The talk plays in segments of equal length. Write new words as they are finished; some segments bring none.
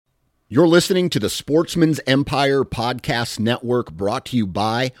You're listening to the Sportsman's Empire Podcast Network, brought to you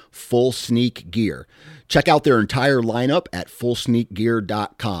by Full Sneak Gear. Check out their entire lineup at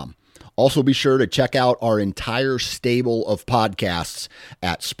fullsneakgear.com. Also be sure to check out our entire stable of podcasts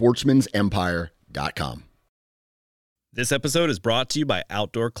at sportsmansempire.com. This episode is brought to you by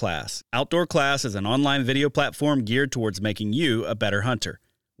Outdoor Class. Outdoor Class is an online video platform geared towards making you a better hunter.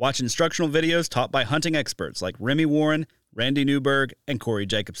 Watch instructional videos taught by hunting experts like Remy Warren, Randy Newberg, and Corey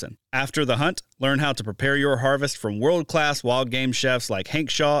Jacobson. After the hunt, learn how to prepare your harvest from world-class wild game chefs like Hank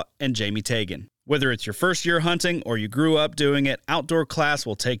Shaw and Jamie Tagan. Whether it's your first year hunting or you grew up doing it, Outdoor Class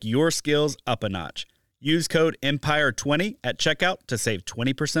will take your skills up a notch. Use code EMPIRE20 at checkout to save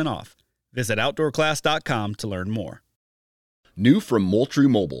 20% off. Visit OutdoorClass.com to learn more. New from Moultrie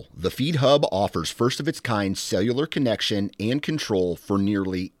Mobile, the Feed Hub offers first-of-its-kind cellular connection and control for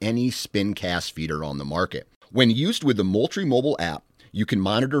nearly any spin cast feeder on the market. When used with the Moultrie Mobile app, you can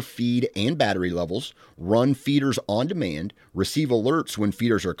monitor feed and battery levels, run feeders on demand, receive alerts when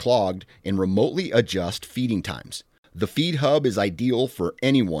feeders are clogged, and remotely adjust feeding times. The Feed Hub is ideal for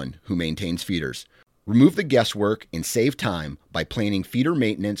anyone who maintains feeders. Remove the guesswork and save time by planning feeder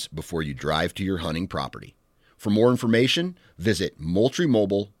maintenance before you drive to your hunting property. For more information, visit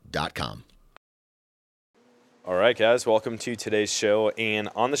moultriemobile.com. All right, guys, welcome to today's show. And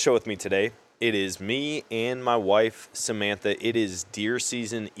on the show with me today, it is me and my wife, Samantha. It is deer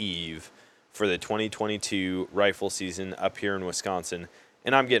season eve for the 2022 rifle season up here in Wisconsin,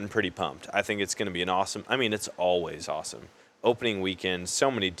 and I'm getting pretty pumped. I think it's going to be it's always awesome. Opening weekend, so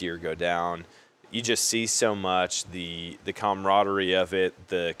many deer go down. You just see so much, the camaraderie of it,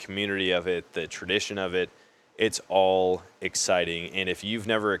 the community of it, the tradition of it. It's all exciting, and if you've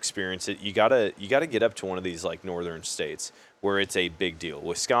never experienced it, you gotta get up to one of these like northern states where it's a big deal.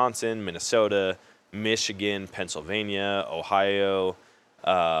 Wisconsin, Minnesota, Michigan, Pennsylvania, Ohio.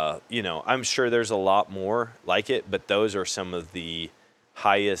 I'm sure there's a lot more like it, but those are some of the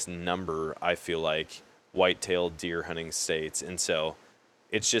highest number, I feel like, white-tailed deer hunting states. And so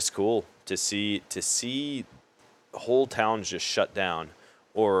it's just cool to see whole towns just shut down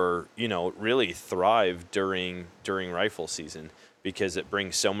or, really thrive during rifle season, because it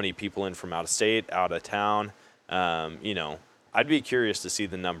brings so many people in from out of state, out of town. I'd be curious to see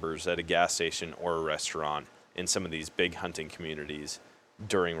the numbers at a gas station or a restaurant in some of these big hunting communities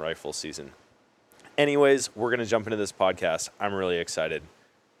during rifle season. Anyways, we're going to jump into this podcast. I'm really excited.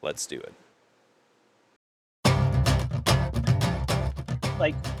 Let's do it.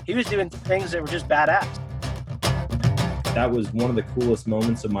 Like, he was doing things that were just badass. That was one of the coolest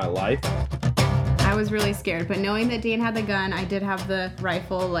moments of my life. I was really scared, but knowing that Dan had the gun, I did have the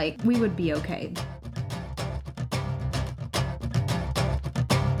rifle, we would be okay.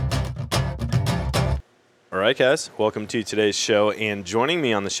 All right, guys, welcome to today's show. And joining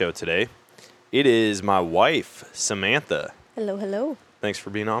me on the show today, it is my wife, Samantha. Hello, hello. Thanks for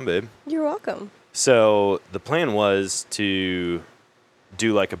being on, babe. You're welcome. So the plan was to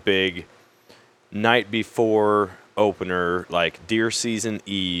do like a big night before opener, like deer season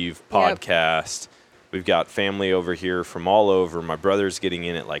eve podcast. Yep. We've got family over here from all over. My brother's getting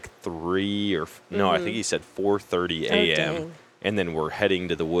in at like 3 or I think he said 4:30 a.m. And then we're heading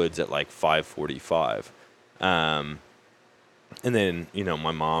to the woods at like 5:45. And then,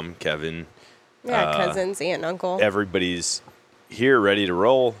 my mom, Kevin. Yeah, cousins, aunt, uncle. Everybody's here ready to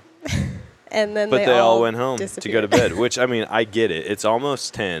roll. And then they all went home disappeared. to go to bed, which, I get it. It's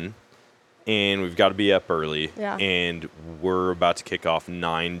almost 10, and we've got to be up early. Yeah. And we're about to kick off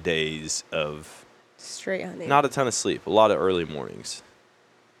 9 days of straight hunting. Not a ton of sleep, a lot of early mornings.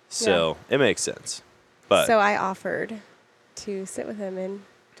 So It makes sense. But so I offered to sit with him and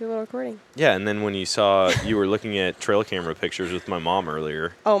do a little recording. Yeah, and then when you saw you were looking at trail camera pictures with my mom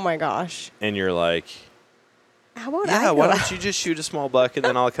earlier. Oh my gosh. And you're like, how about why don't you just shoot a small buck and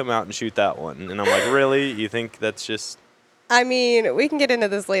then I'll come out and shoot that one? And I'm like, really? You think that's just... we can get into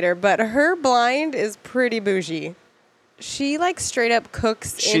this later, but her blind is pretty bougie. She straight up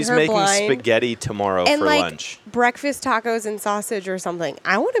cooks in her blind. She's making spaghetti tomorrow for lunch. Breakfast tacos and sausage or something.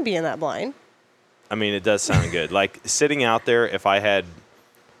 I want to be in that blind. It does sound good. Sitting out there, if I had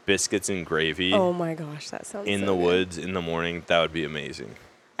biscuits and gravy. Oh my gosh, that sounds in so the good. woods in the morning, that would be amazing.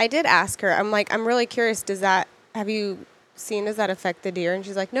 I did ask her. I'm really curious. Does that affect the deer? And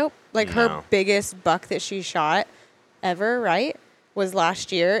she's like, nope. No. Her biggest buck that she shot ever, right, was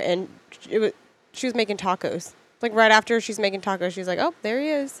last year, and she was making tacos. Right after she's making tacos, she's like, oh, there he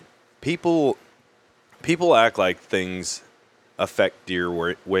is. People act like things affect deer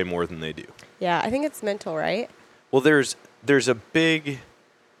way more than they do. Yeah, I think it's mental, right? Well, there's a big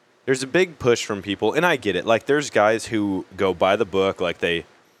push from people, and I get it. There's guys who go by the book, they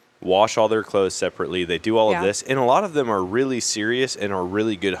wash all their clothes separately. They do all Yeah. of this. And a lot of them are really serious and are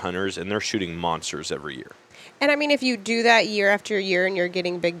really good hunters, and they're shooting monsters every year. And I mean, if you do that year after year and you're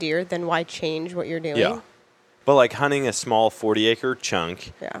getting big deer, then why change what you're doing? Yeah. But like hunting a small 40-acre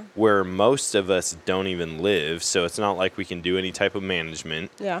chunk Yeah. where most of us don't even live, so it's not like we can do any type of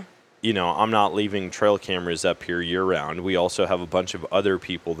management. Yeah. You know, I'm not leaving trail cameras up here year-round. We also have a bunch of other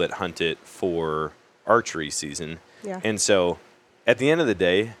people that hunt it for archery season. Yeah. And so at the end of the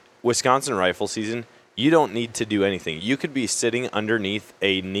day, Wisconsin rifle season, you don't need to do anything. You could be sitting underneath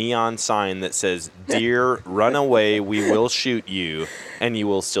a neon sign that says, "Deer, run away, we will shoot you," and you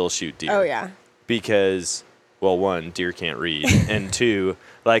will still shoot deer. Oh, yeah. Because, well, one, deer can't read, and two,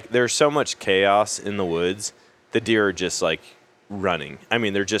 like, there's so much chaos in the woods, the deer are just, like, running. I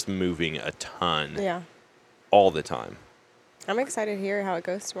mean, they're just moving a ton Yeah. all the time. I'm excited to hear how it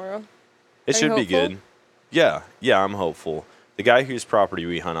goes tomorrow. It Are should you be hopeful? good. Yeah, I'm hopeful. The guy whose property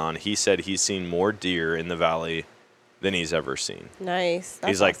we hunt on, he said he's seen more deer in the valley than he's ever seen. Nice. That's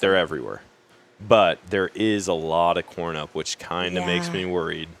He's like, awesome. they're everywhere. But there is a lot of corn up, which kind of makes Yeah. me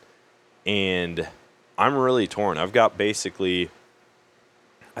worried. And I'm really torn. I've got basically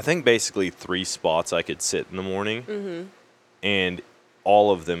 3 spots I could sit in the morning. Mm-hmm. And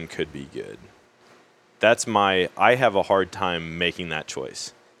all of them could be good. I have a hard time making that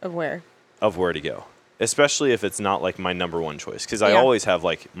choice Of where? of where to go, especially if it's not like my number one choice. Because I Yeah. always have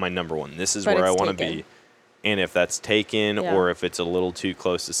like my number one. This is But where I it's want to taken. be. And if that's taken Yeah. or if it's a little too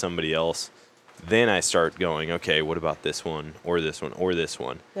close to somebody else, then I start going, okay, what about this one or this one or this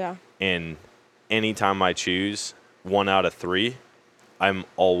one? Yeah. And anytime I choose 1 out of 3, I'm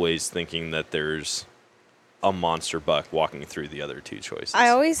always thinking that there's a monster buck walking through the other 2 choices. I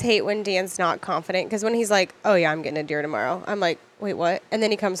always hate when Dan's not confident because when he's like, "Oh yeah, I'm getting a deer tomorrow," I'm like, "Wait, what?" And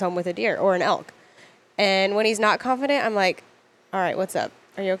then he comes home with a deer or an elk. And when he's not confident, I'm like, "All right, what's up?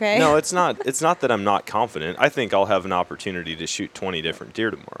 Are you okay?" No, it's not. It's not that I'm not confident. I think I'll have an opportunity to shoot 20 different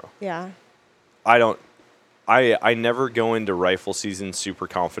deer tomorrow. Yeah. I never go into rifle season super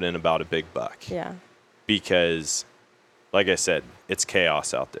confident about a big buck. Yeah. Because, like I said, it's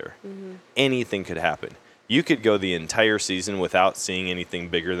chaos out there. Mm-hmm. Anything could happen. You could go the entire season without seeing anything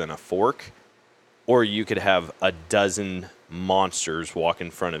bigger than a fork, or you could have a dozen monsters walk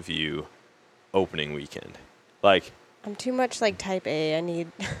in front of you opening weekend. Like, I'm too much like type A. I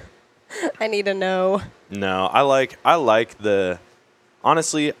need I need to know. no, I like the.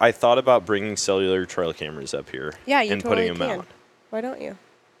 Honestly, I thought about bringing cellular trail cameras up here Yeah, you and totally putting them can. out. Why don't you?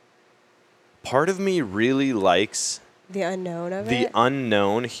 Part of me really likes The unknown of the it.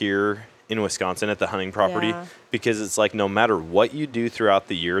 unknown here in Wisconsin at the hunting property Yeah. because it's like no matter what you do throughout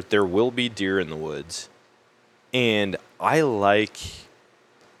the year, there will be deer in the woods. And I like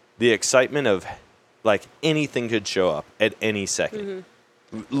the excitement of like anything could show up at any second.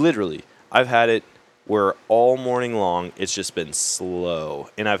 Literally, I've had it where all morning long it's just been slow.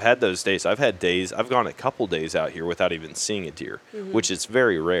 And I've had those days. I've had days, I've gone a couple days out here without even seeing a deer, which is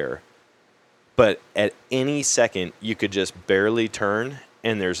very rare. But at any second, you could just barely turn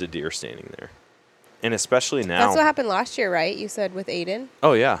and there's a deer standing there. And especially now. That's what happened last year, right? You said with Aiden.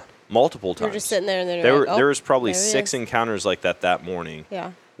 Oh, yeah. Multiple times. You're just sitting there and then There, like, there was probably there he 6 is. encounters like that morning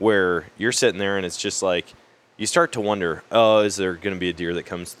Yeah. where you're sitting there and it's just like, you start to wonder, oh, is there going to be a deer that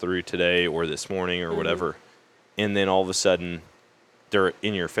comes through today or this morning or whatever? And then all of a sudden, they're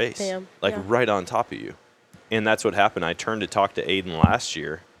in your face, Bam. like Yeah. right on top of you. And that's what happened. I turned to talk to Aiden last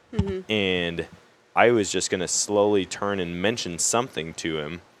year, and I was just going to slowly turn and mention something to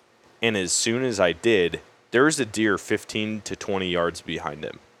him. And as soon as I did, there was a deer 15 to 20 yards behind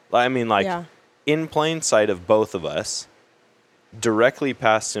him. I mean, like Yeah. in plain sight of both of us, directly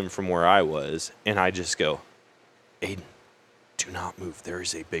past him from where I was. And I just go, Aiden, do not move. There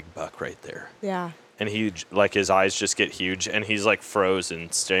is a big buck right there. Yeah. And he, like, his eyes just get huge, and he's like frozen,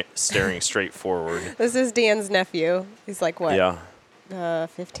 staring straight forward. This is Dan's nephew. He's like what? Yeah.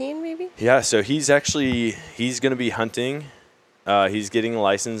 15 maybe? Yeah, so he's going to be hunting. He's getting a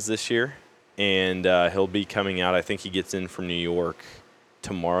license this year, and he'll be coming out. I think he gets in from New York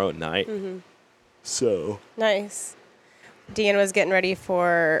tomorrow at night. So. Nice. Dan was getting ready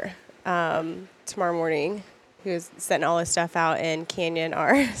for tomorrow morning. He was setting all his stuff out, and Canyon,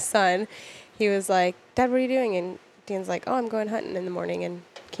 our son, he was like, "Dad, what are you doing?" And Dan's like, "Oh, I'm going hunting in the morning." And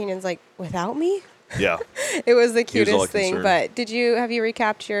Canyon's like, "Without me?" Yeah. It was the He was all cutest thing. concerned. But have you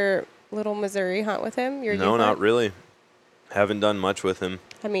recapped your little Missouri hunt with him? Your No, youth not hunt? really. Haven't done much with him.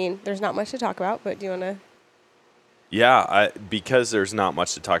 I mean, there's not much to talk about, but do you want to? Yeah, because there's not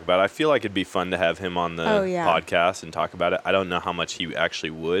much to talk about. I feel like it'd be fun to have him on the Oh, yeah. podcast and talk about it. I don't know how much he actually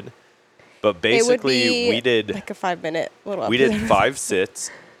would. But It would basically, be we did like a 5-minute little. we did episode. 5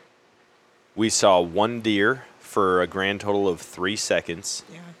 sits, We saw one deer for a grand total of 3 seconds.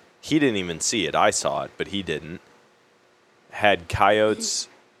 Yeah. He didn't even see it. I saw it, but he didn't. Had coyotes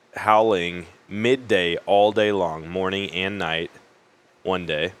howling midday all day long, morning and night, one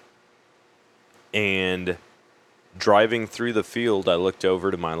day. And driving through the field, I looked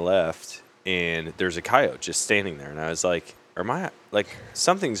over to my left, and there's a coyote just standing there. And I was like,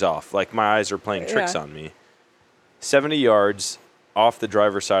 something's off. Like, my eyes are playing tricks on me. 70 yards off the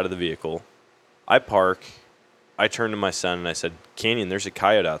driver's side of the vehicle. I park. I turned to my son, and I said, Canyon, there's a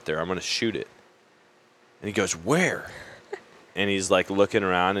coyote out there. I'm going to shoot it. And he goes, where? And he's, like, looking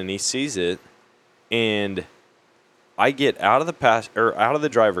around, and he sees it. And I get out of the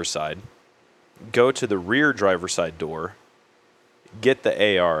driver's side, go to the rear driver's side door, get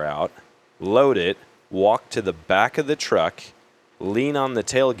the AR out, load it, walk to the back of the truck, lean on the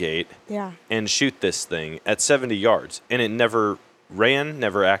tailgate, and shoot this thing at 70 yards. And it never ran,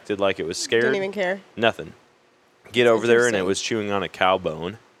 never acted like it was scared. Didn't even care. Nothing. Get over there, and it was chewing on a cow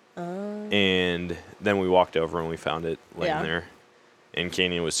bone. And then we walked over, and we found it laying there. And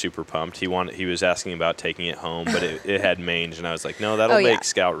Canyon was super pumped. He was asking about taking it home, but it had mange, and I was like, no, that'll make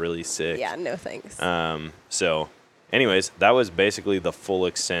Scout really sick. Yeah, no thanks. So, anyways, that was basically the full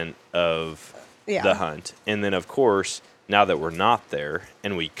extent of the hunt. And then, of course, now that we're not there,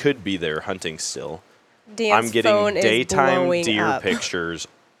 and we could be there hunting still, Dan's I'm getting phone daytime is deer up. pictures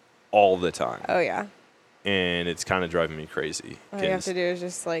all the time. Oh, yeah. And it's kind of driving me crazy. All you have to do is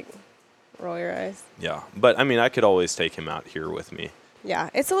just, like, roll your eyes. Yeah. But, I mean, I could always take him out here with me. Yeah.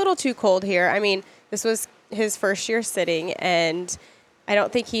 It's a little too cold here. I mean, this was his first year sitting, and I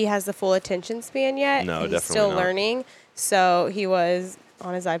don't think he has the full attention span yet. No, He's definitely still not. learning. So he was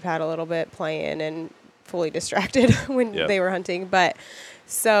on his iPad a little bit playing and fully distracted when they were hunting. But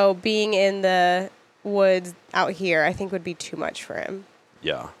so being in the woods out here, I think would be too much for him.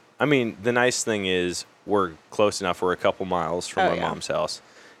 Yeah. I mean, the nice thing is we're close enough. We're a couple miles from our mom's house.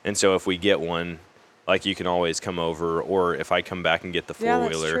 And so if we get one, like, you can always come over. Or if I come back and get the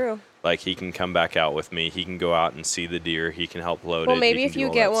four-wheeler, like, he can come back out with me. He can go out and see the deer. He can help load it. Well, maybe if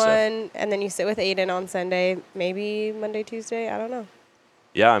you get one stuff. and then you sit with Aiden on Sunday, maybe Monday, Tuesday, I don't know.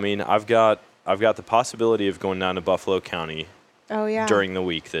 Yeah, I mean, I've got the possibility of going down to Buffalo County during the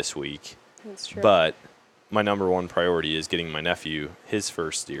week this week. That's true. But my number one priority is getting my nephew his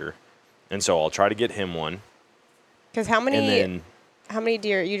first deer. And so I'll try to get him one. Because how many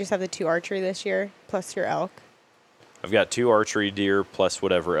deer? You just have the 2 archery this year, plus your elk. I've got 2 archery deer plus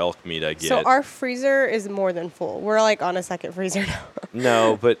whatever elk meat I get. So our freezer is more than full. We're like on a second freezer now.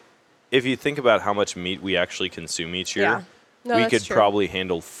 No, but if you think about how much meat we actually consume each year, we could probably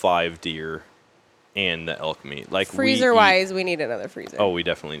handle 5 deer and the elk meat. Like, freezer-wise, we need another freezer. Oh, we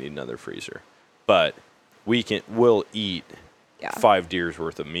definitely need another freezer. But we'll eat 5 deer's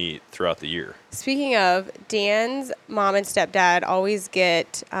worth of meat throughout the year. Speaking of, Dan's mom and stepdad always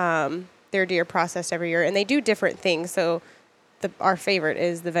get their deer processed every year, and they do different things. So our favorite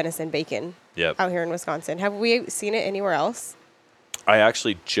is the venison bacon out here in Wisconsin. Have we seen it anywhere else? I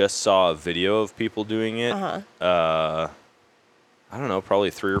actually just saw a video of people doing it. I don't know,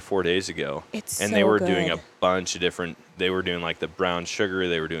 probably 3 or 4 days ago. They were doing a bunch of different. They were doing like the brown sugar.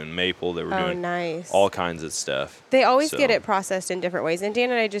 They were doing maple. They were doing all kinds of stuff. They always get it processed in different ways. And Dan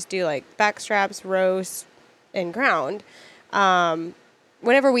and I just do like back straps, roast, and ground.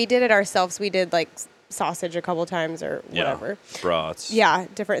 Whenever we did it ourselves, we did like sausage a couple times or whatever. Brats. Yeah,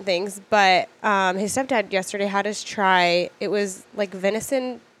 different things. But his stepdad yesterday had us try. It was like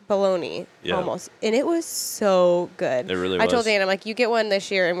venison bologna almost, and it was so good. It really was. I told Dan, I'm like, you get one this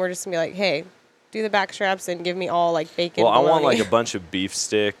year, and we're just gonna be like, hey, do the back straps and give me all like bacon. Well, bologna. I want like a bunch of beef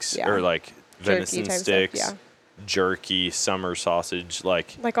sticks or like venison sticks, stuff, jerky, summer sausage,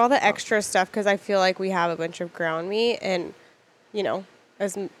 like all the extra stuff, because I feel like we have a bunch of ground meat, and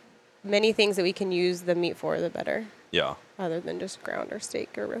as many things that we can use the meat for, the better. Yeah. Other than just ground or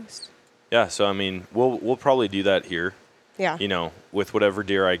steak or roast. Yeah. So I mean, we'll probably do that here. Yeah. With whatever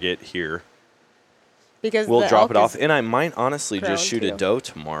deer I get here. Because we'll drop it off. And I might honestly just shoot a doe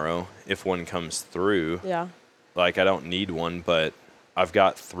tomorrow if one comes through. Yeah. Like, I don't need one, but I've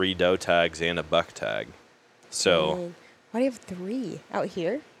got 3 doe tags and a buck tag. So. Why do you have 3 out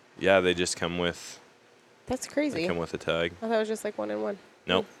here? Yeah, they just come with. That's crazy. They come with a tag. I thought it was just like 1 and 1.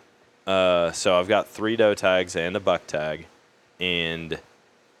 Nope. So I've got 3 doe tags and a buck tag. And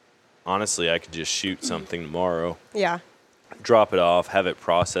honestly, I could just shoot something tomorrow. Yeah. Drop it off, have it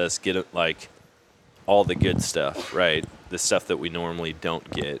processed, get it like all the good stuff, right? The stuff that we normally don't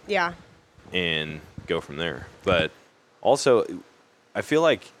get. Yeah. And go from there. But also, I feel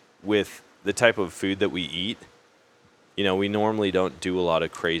like with the type of food that we eat, we normally don't do a lot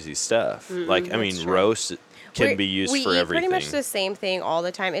of crazy stuff. Like, I mean, that's true. roast can be used we for eat everything. pretty much the same thing all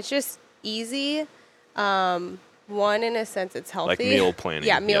the time. It's just easy. One, in a sense, it's healthy. Like meal planning.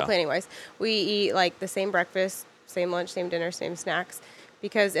 Yeah, meal planning wise. We eat like the same breakfast, same lunch, same dinner, same snacks.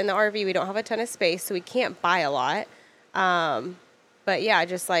 Because in the RV, we don't have a ton of space, so we can't buy a lot. But yeah,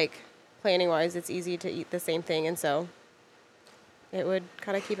 just like planning wise, it's easy to eat the same thing. And so it would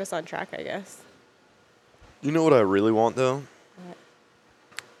kind of keep us on track, I guess. You know what I really want, though?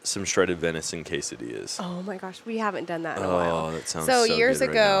 Some shredded venison quesadillas. Oh my gosh, we haven't done that in a while. Oh, that sounds So so years good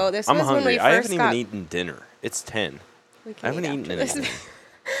right ago, now. this I'm was when hungry. we I first haven't got- even eaten dinner. It's 10. We can I haven't eat eaten after this.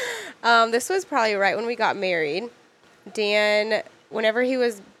 anything. This was probably right when we got married. Dan, whenever he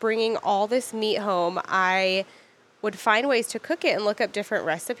was bringing all this meat home, I would find ways to cook it and look up different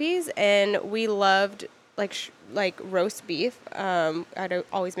recipes. And we loved like roast beef. I'd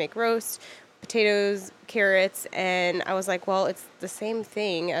always make roast, potatoes, carrots, and I was like, well, it's the same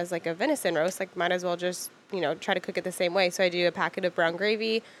thing as like a venison roast. Like, might as well just try to cook it the same way. So I do a packet of brown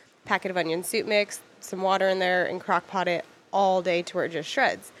gravy, packet of onion soup mix, some water in there, and crock pot it all day to where it just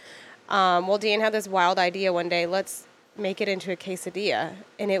shreds. Well, Dan had this wild idea one day. Let's make it into a quesadilla,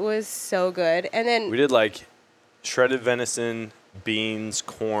 and it was so good. And then We did like shredded venison, beans,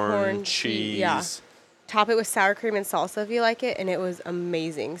 corn, cheese. yeah. Top it with sour cream and salsa if you like it, and it was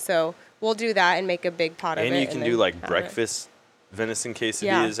amazing. So we'll do that and make a big pot of it. And you can do then like have it. breakfast venison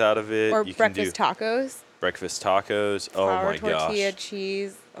quesadillas out of it. Or you can breakfast do tacos. breakfast tacos. Oh Flour, my tortilla, gosh.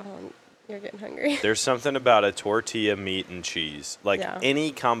 cheese. Oh, you're getting hungry. There's something about a tortilla, meat, and cheese. Like Yeah.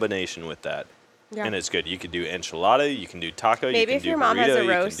 any combination with that. Yeah. And it's good. You could do enchilada, you can do taco, Maybe you can if do your mom has burrito, a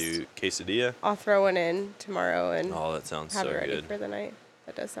roast. you can do quesadilla. I'll throw one in tomorrow and Oh, that sounds have so it ready good. for the night.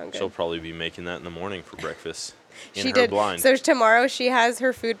 That does sound good. She'll probably be making that in the morning for breakfast. In She her did. blind. So tomorrow she has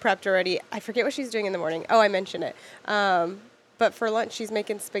her food prepped already. I forget what she's doing in the morning. Oh, I mentioned it. But for lunch, she's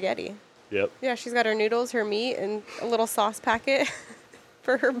making spaghetti. Yep. Yeah, she's got her noodles, her meat, and a little sauce packet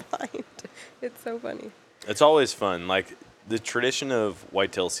for her blind. It's so funny. It's always fun. Like the tradition of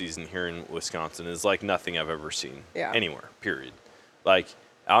whitetail season here in Wisconsin is like nothing I've ever seen anywhere, period. Like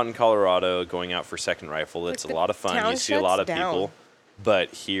out in Colorado, going out for second rifle, it's a the lot of fun. town You see a lot of shuts down. people.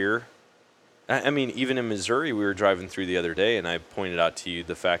 But here, I mean, even in Missouri, we were driving through the other day, and I pointed out to you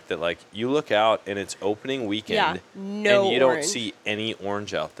the fact that, like, you look out, and it's opening weekend, no and you don't orange. see any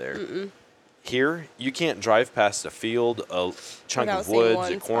orange out there. Here, you can't drive past a field, a chunk Without of seeing woods,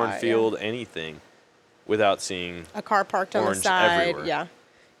 one a spot, cornfield, anything, without seeing. A car parked on the Orange side. everywhere. Yeah.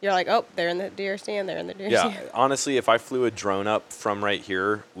 You're like, oh, they're in the deer stand. They're in the deer Yeah, stand. honestly, if I flew a drone up from right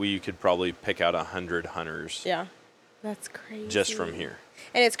here, we could probably pick out 100 hunters Yeah. That's crazy. just from here.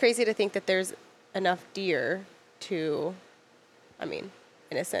 And it's crazy to think that there's enough deer to, I mean,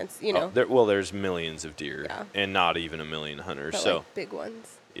 in a sense, There's millions of deer, Yeah. and not even a million hunters. but So, like big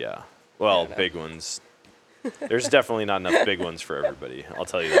ones. yeah. Well, don't know. big ones. There's definitely not enough big ones for everybody. I'll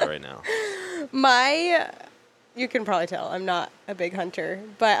tell you that right now. You can probably tell I'm not a big hunter,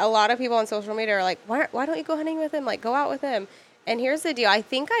 but a lot of people on social media are like, why don't you go hunting with him? Like, go out with him. And here's the deal. I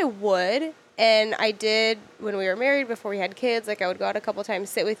think I would, and I did when we were married, before we had kids. Like, I would go out a couple times,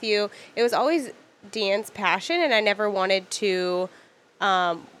 sit with you. It was always Dan's passion, and I never wanted to,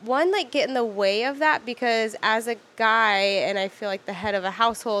 get in the way of that, because as a guy, and I feel like the head of a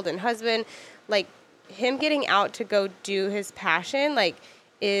household and husband, like, him getting out to go do his passion, like,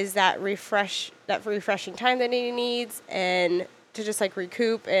 is that refreshing time that he needs, and to just like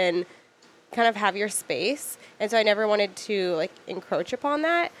recoup and kind of have your space. And so I never wanted to like encroach upon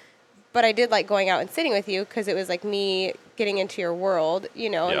that, but I did like going out and sitting with you, because it was like me getting into your world,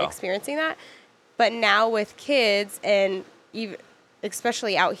 and Yeah. experiencing that. But now with kids, and even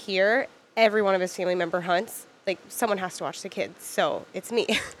especially out here, every one of his family member hunts. Like, someone has to watch the kids, so it's me.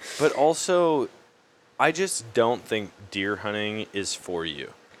 But also, I just don't think deer hunting is for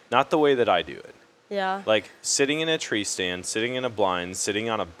you. Not the way that I do it. Yeah. Like, sitting in a tree stand, sitting in a blind,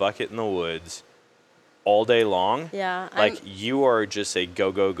 sitting on a bucket in the woods all day long. Yeah, Like, you are just a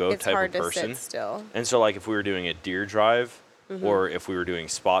go, go, go It's type hard of to person. sit still. And so, like, if we were doing a deer drive, or if we were doing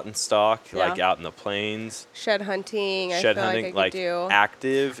spot and stalk, like Yeah. out in the plains, Shed hunting. shed I feel hunting, like I could do.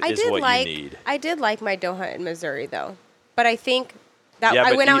 active is what you need. I did like my doe hunt in Missouri, though. But I think that Yeah,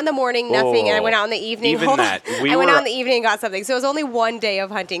 I but went out you- in the morning, nothing, and I went out in the evening. Even Hold on. that, we I went were- out in the evening and got something. So it was only one day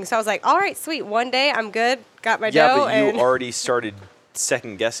of hunting. So I was like, all right, sweet, one day, I'm good. Got my Yeah, doe. but you and already started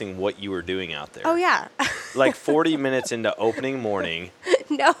second guessing what you were doing out there. oh yeah, Like 40 minutes into opening morning,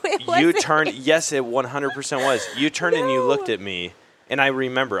 no, it wasn't. you turned. Yes, it 100% was. You turned and you No. looked at me, and I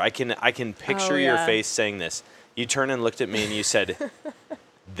remember. I can picture Oh, your yeah. face saying this. You turned and looked at me, and you said,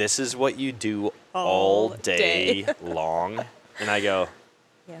 this is what you do all day long. And I go,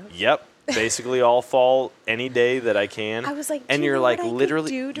 yep, basically all fall any day that I can. I was like, and do you you're know like, what I could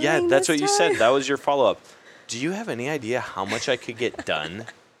literally, do yeah, during that's this what you said. time? That was your follow-up. Do you have any idea how much I could get done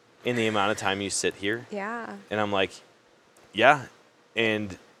in the amount of time you sit here? Yeah. And I'm like, yeah.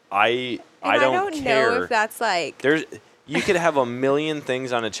 And I And don't care. know if that's like. You could have a million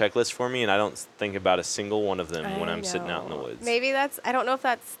things on a checklist for me, and I don't think about a single one of them when I'm sitting out in the know. woods. Maybe I don't know if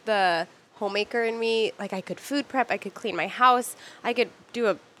that's the homemaker in me. Like, I could food prep, I could clean my house, I could do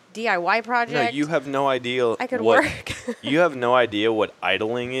a DIY project. No, you have no idea. I could work. You have no idea what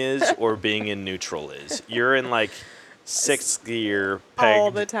idling is or being in neutral is. You're in like sixth gear, pegged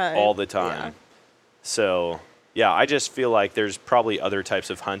All the time. All the time. Yeah. So, yeah, I just feel like there's probably other types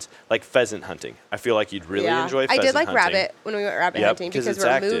of hunts, like pheasant hunting. I feel like you'd really enjoy pheasant I did like hunting. rabbit when we went rabbit Yep, hunting 'cause because it's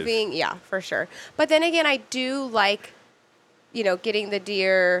we're active. moving. Yeah, for sure. But then again, I do like, getting the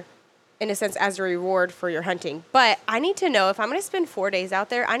deer in a sense as a reward for your hunting. But I need to know if I'm going to spend 4 days out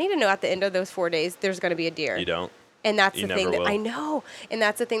there, I need to know at the end of those 4 days there's going to be a deer. You don't. And that's You the thing never that will. I know. And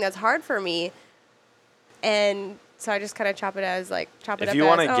that's the thing that's hard for me. And so I just kind of chop it up If you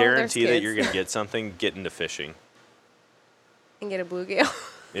want as, to oh, guarantee there's that you're kids. going to get something, get into fishing. And get a bluegill.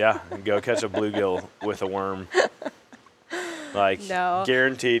 Yeah, and go catch a bluegill with a worm. Like, No.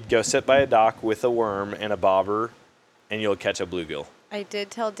 guaranteed, go sit by a dock with a worm and a bobber, and you'll catch a bluegill. I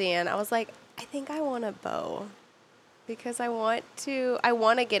did tell Dan, I was like, I think I want a bow because I want to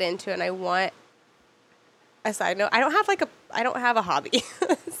get into it and I want a side note. I don't have a hobby.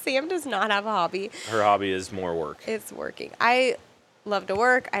 Sam does not have a hobby. Her hobby is more work. It's working. I love to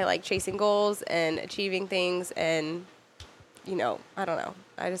work. I like chasing goals and achieving things and, I don't know.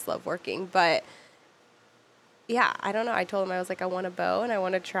 I just love working. But yeah, I don't know. I told him, I was like, I want a bow and I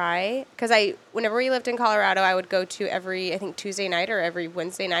want to try. Because whenever we lived in Colorado, I would go to every, I think, Tuesday night or every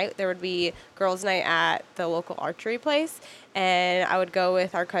Wednesday night, there would be girls' night at the local archery place. And I would go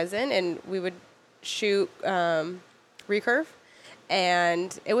with our cousin and we would shoot recurve.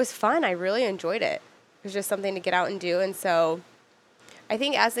 And it was fun. I really enjoyed it. It was just something to get out and do. And so I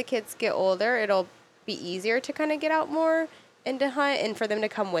think as the kids get older, it'll be easier to kind of get out more and to hunt and for them to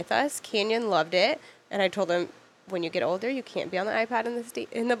come with us. Canyon loved it. And I told him, when you get older, you can't be on the iPad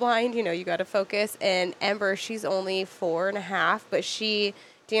in the blind. You got to focus. And Ember, she's only 4.5, but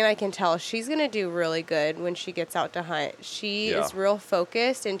Dan, I can tell she's going to do really good when she gets out to hunt. She is real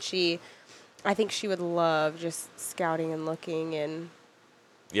focused, and I think she would love just scouting and looking, and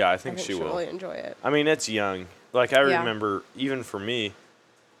Yeah, I think she she'll will. really enjoy it. I mean, it's young. Like, I Yeah. remember, even for me,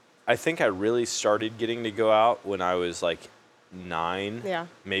 I think I really started getting to go out when I was like 9, Yeah.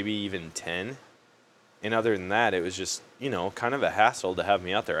 maybe even 10. And other than that, it was just, kind of a hassle to have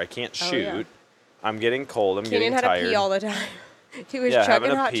me out there. I can't Oh, shoot. yeah. I'm getting cold. I'm Canyon getting had tired. to pee all the time. He was having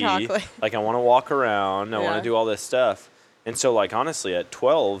chugging a hot pee. chocolate. Like, I want to walk around. I want Yeah. to do all this stuff. And so, like, honestly, at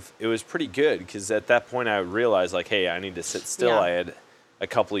 12, it was pretty good because at that point I realized, like, hey, I need to sit still. Yeah. I had a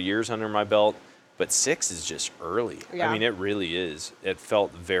couple of years under my belt. But 6 is just early. Yeah. I mean, it really is. It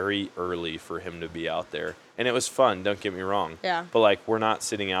felt very early for him to be out there. And it was fun, don't get me wrong. Yeah. But, like, we're not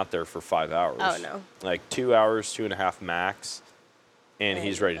sitting out there for 5 hours. Oh, no. Like, 2 hours, 2.5 max. And Yeah,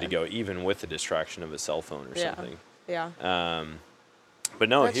 he's you're ready to good. go, even with the distraction of a cell phone or Yeah. something. Yeah. But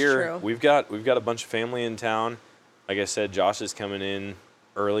no, That's here true. we've got a bunch of family in town. Like I said, Josh is coming in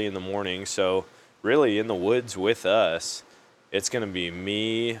early in the morning, so really in the woods with us, it's going to be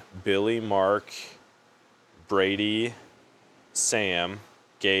me, Billy, Mark, Brady, Sam,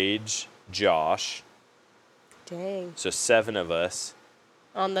 Gage, Josh. Dang. So 7 of us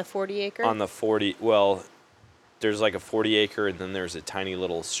On the 40 acre? on the 40. Well, there's like a 40 acre, and then there's a tiny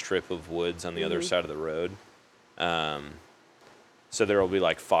little strip of woods on the other side of the road. So there will be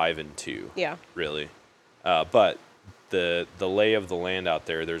like 5 and 2. Yeah. Really. But the lay of the land out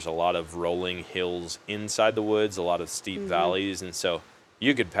there, there's a lot of rolling hills inside the woods, a lot of steep valleys, and so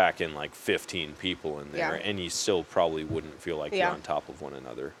you could pack in like 15 people in there, Yeah. and you still probably wouldn't feel like you're Yeah. on top of one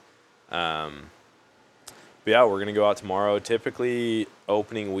another. But yeah, we're going to go out tomorrow. Typically,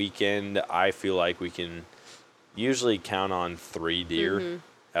 opening weekend, I feel like we can usually count on 3 deer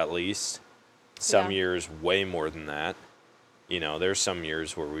at least. Some Yeah. years, way more than that. There's some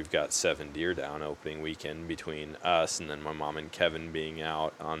years where we've got 7 deer down opening weekend between us and then my mom and Kevin being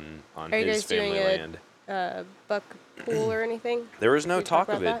out on Are you his guys doing family land. buck pool or anything? There was no Did we talk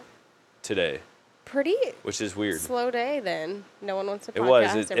talk of it about that? today, Pretty which is weird. slow day then. No one wants to It podcast.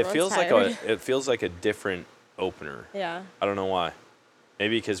 was. It Everyone's feels tired. it feels like a different opener. Yeah. I don't know why.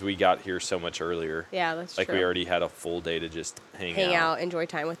 Maybe because we got here so much earlier. Yeah, that's Like true. we already had a full day to just hang Hang out, enjoy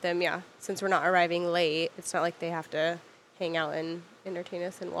time with them. Yeah. Since we're not arriving late, it's not like they have to hang out and entertain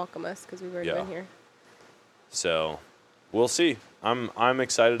us and welcome us because we've already Yeah. been here. So we'll see. I'm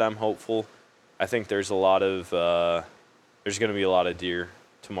excited. I'm hopeful. I think there's a lot of there's going to be a lot of deer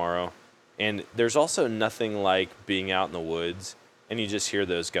tomorrow, and there's also nothing like being out in the woods and you just hear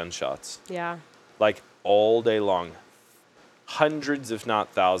those gunshots Yeah. like all day long. Hundreds, if not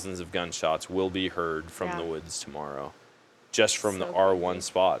thousands, of gunshots will be heard from Yeah. the woods tomorrow, just from the So R1 crazy.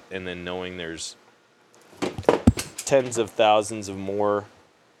 spot, and then knowing there's tens of thousands of more,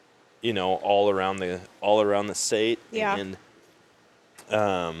 you know, all around the state. Yeah.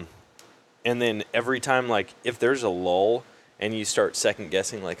 And then every time, like, if there's a lull and you start second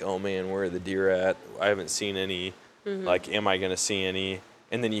guessing, like, oh man, where are the deer at? I haven't seen any. Like, am I gonna see any?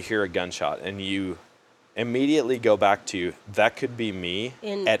 And then you hear a gunshot and you immediately go back to that could be me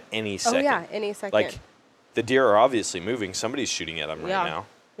at any second. Oh yeah, any second. Like, the deer are obviously moving. Somebody's shooting at them right Yeah. now.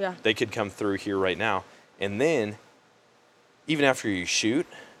 Yeah. They could come through here right now. And then, even after you shoot,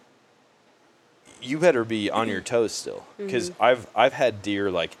 you better be on your toes still. Because I've had deer,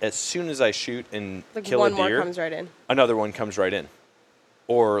 like, as soon as I shoot and Like kill one a deer, more comes right in. another one comes right in.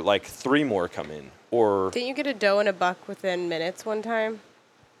 Or, like, 3 more come in. Or, Didn't you get a doe and a buck within minutes one time?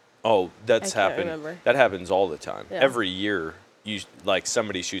 oh, that's I can't happened. remember. That happens all the time. Yeah. Every year, like,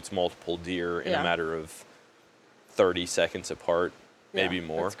 somebody shoots multiple deer in a Yeah. matter of 30 seconds apart, maybe Yeah,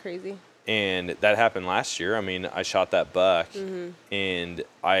 more. That's crazy. And that happened last year. I mean, I shot that buck, Mm-hmm. and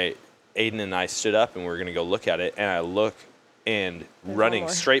Aiden and I stood up and we were gonna go look at it, and I look, and running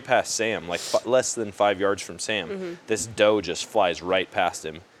more. straight past Sam, like less than 5 yards from Sam, Mm-hmm. this doe just flies right past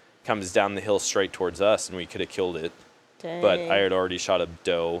him, comes down the hill straight towards us, and we could have killed it. Dang. But I had already shot a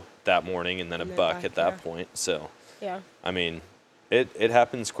doe that morning and then a And then buck buck, at that yeah. point. So, Yeah. I mean, it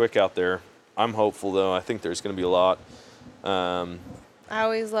happens quick out there. I'm hopeful though. I think there's gonna be a lot. I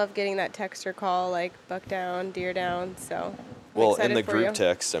always love getting that text or call, like buck down, deer down. So. I'm Well, in excited the for group you.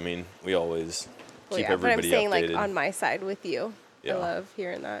 text, I mean, we always Well, keep yeah, but I'm everybody saying updated. like on my side with you. Yeah. I love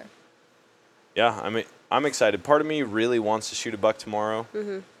hearing that. Yeah, I mean, I'm excited. Part of me really wants to shoot a buck tomorrow,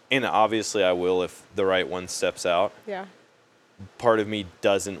 and obviously I will if the right one steps out. Yeah. Part of me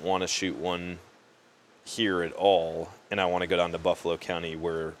doesn't want to shoot one here at all, and I want to go down to Buffalo County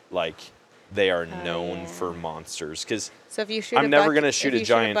where, like, they are known for monsters. Because So if you shoot I'm a never buck, gonna shoot if a you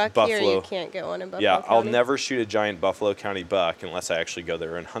giant buck buffalo. Here, you can't get one in Buffalo yeah, I'll County. never shoot a giant Buffalo County buck unless I actually go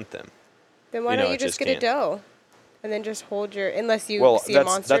there and hunt them. Then why you know, don't you it just just get a can't. doe, and then just hold your unless you Well, see a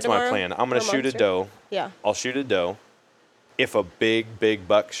monster that's my tomorrow, plan. I'm or gonna shoot a monster? doe. Yeah. I'll shoot a doe. If a big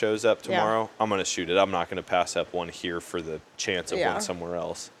buck shows up Yeah. tomorrow, I'm going to shoot it. I'm not going to pass up one here for the chance of Yeah. one somewhere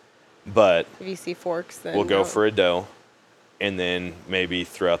else. But If you see forks, then we'll go don't. for a doe, and then maybe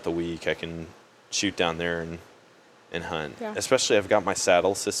throughout the week I can shoot down there and hunt. Yeah. Especially I've got my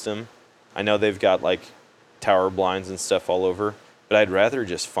saddle system. I know they've got like tower blinds and stuff all over, but I'd rather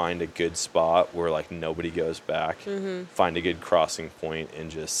just find a good spot where like nobody goes back, find a good crossing point, and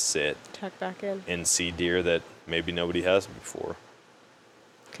just sit tuck back in. and see deer that maybe nobody has before.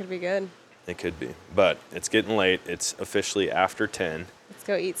 Could be good. It could be. But it's getting late. It's officially after 10. Let's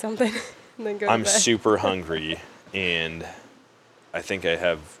go eat something and then go to I'm bed. super hungry, and I think I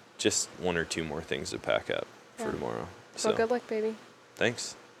have just 1 or 2 more things to pack up for Yeah. tomorrow. So Well, good luck, baby.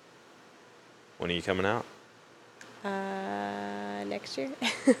 thanks. When are you coming out? Next year.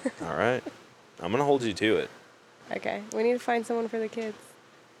 All right. I'm going to hold you to it. Okay. We need to find someone for the kids.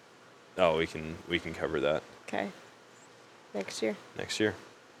 Oh, we can cover that Okay. Next year. next year.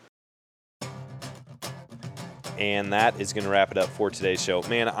 And that is going to wrap it up for today's show.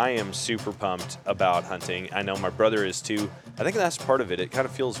 Man, I am super pumped about hunting. I know my brother is too. I think that's part of it. It kind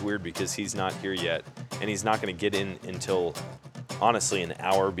of feels weird because he's not here yet, and he's not going to get in until, honestly, an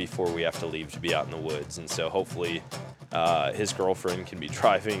hour before we have to leave to be out in the woods. And so hopefully his girlfriend can be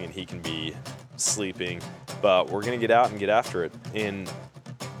driving and he can be sleeping. But we're going to get out and get after it. And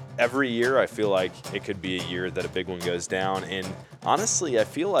every year I feel like it could be a year that a big one goes down. And honestly, I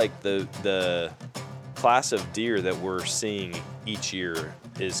feel like the class of deer that we're seeing each year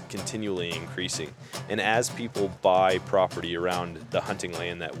is continually increasing. And as people buy property around the hunting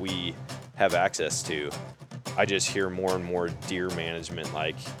land that we have access to, I just hear more and more deer management,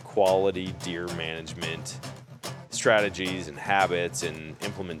 like quality deer management strategies and habits and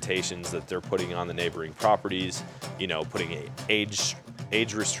implementations that they're putting on the neighboring properties, you know, putting age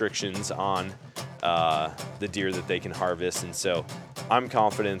restrictions on the deer that they can harvest. And so I'm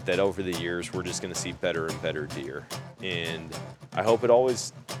confident that over the years, we're just going to see better and better deer. And I hope it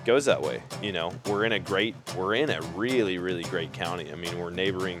always goes that way. You know, we're in a really, really great county. I mean, we're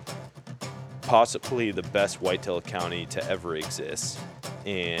neighboring possibly the best whitetail county to ever exist.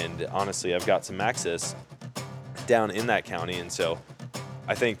 And honestly, I've got some access down in that county. And so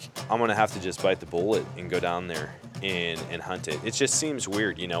I think I'm going to have to just bite the bullet and go down there and hunt it. It just seems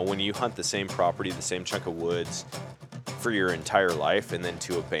weird, you know, when you hunt the same property, the same chunk of woods for your entire life, and then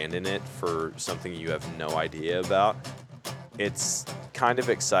to abandon it for something you have no idea about. It's kind of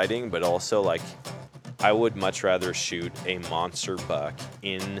exciting, but also like I would much rather shoot a monster buck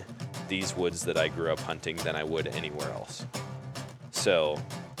in these woods that I grew up hunting than I would anywhere else. So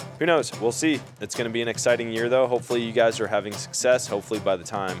who knows? We'll see. It's going to be an exciting year, though. Hopefully you guys are having success. Hopefully by the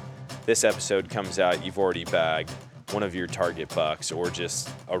time this episode comes out, you've already bagged one of your target bucks or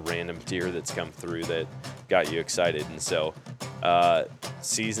just a random deer that's come through that got you excited. And so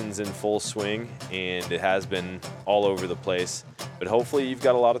season's in full swing, and it has been all over the place. But hopefully you've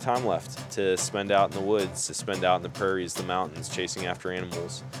got a lot of time left to spend out in the woods, to spend out in the prairies, the mountains, chasing after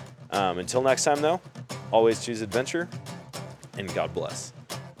animals. Until next time, though, always choose adventure, and God bless.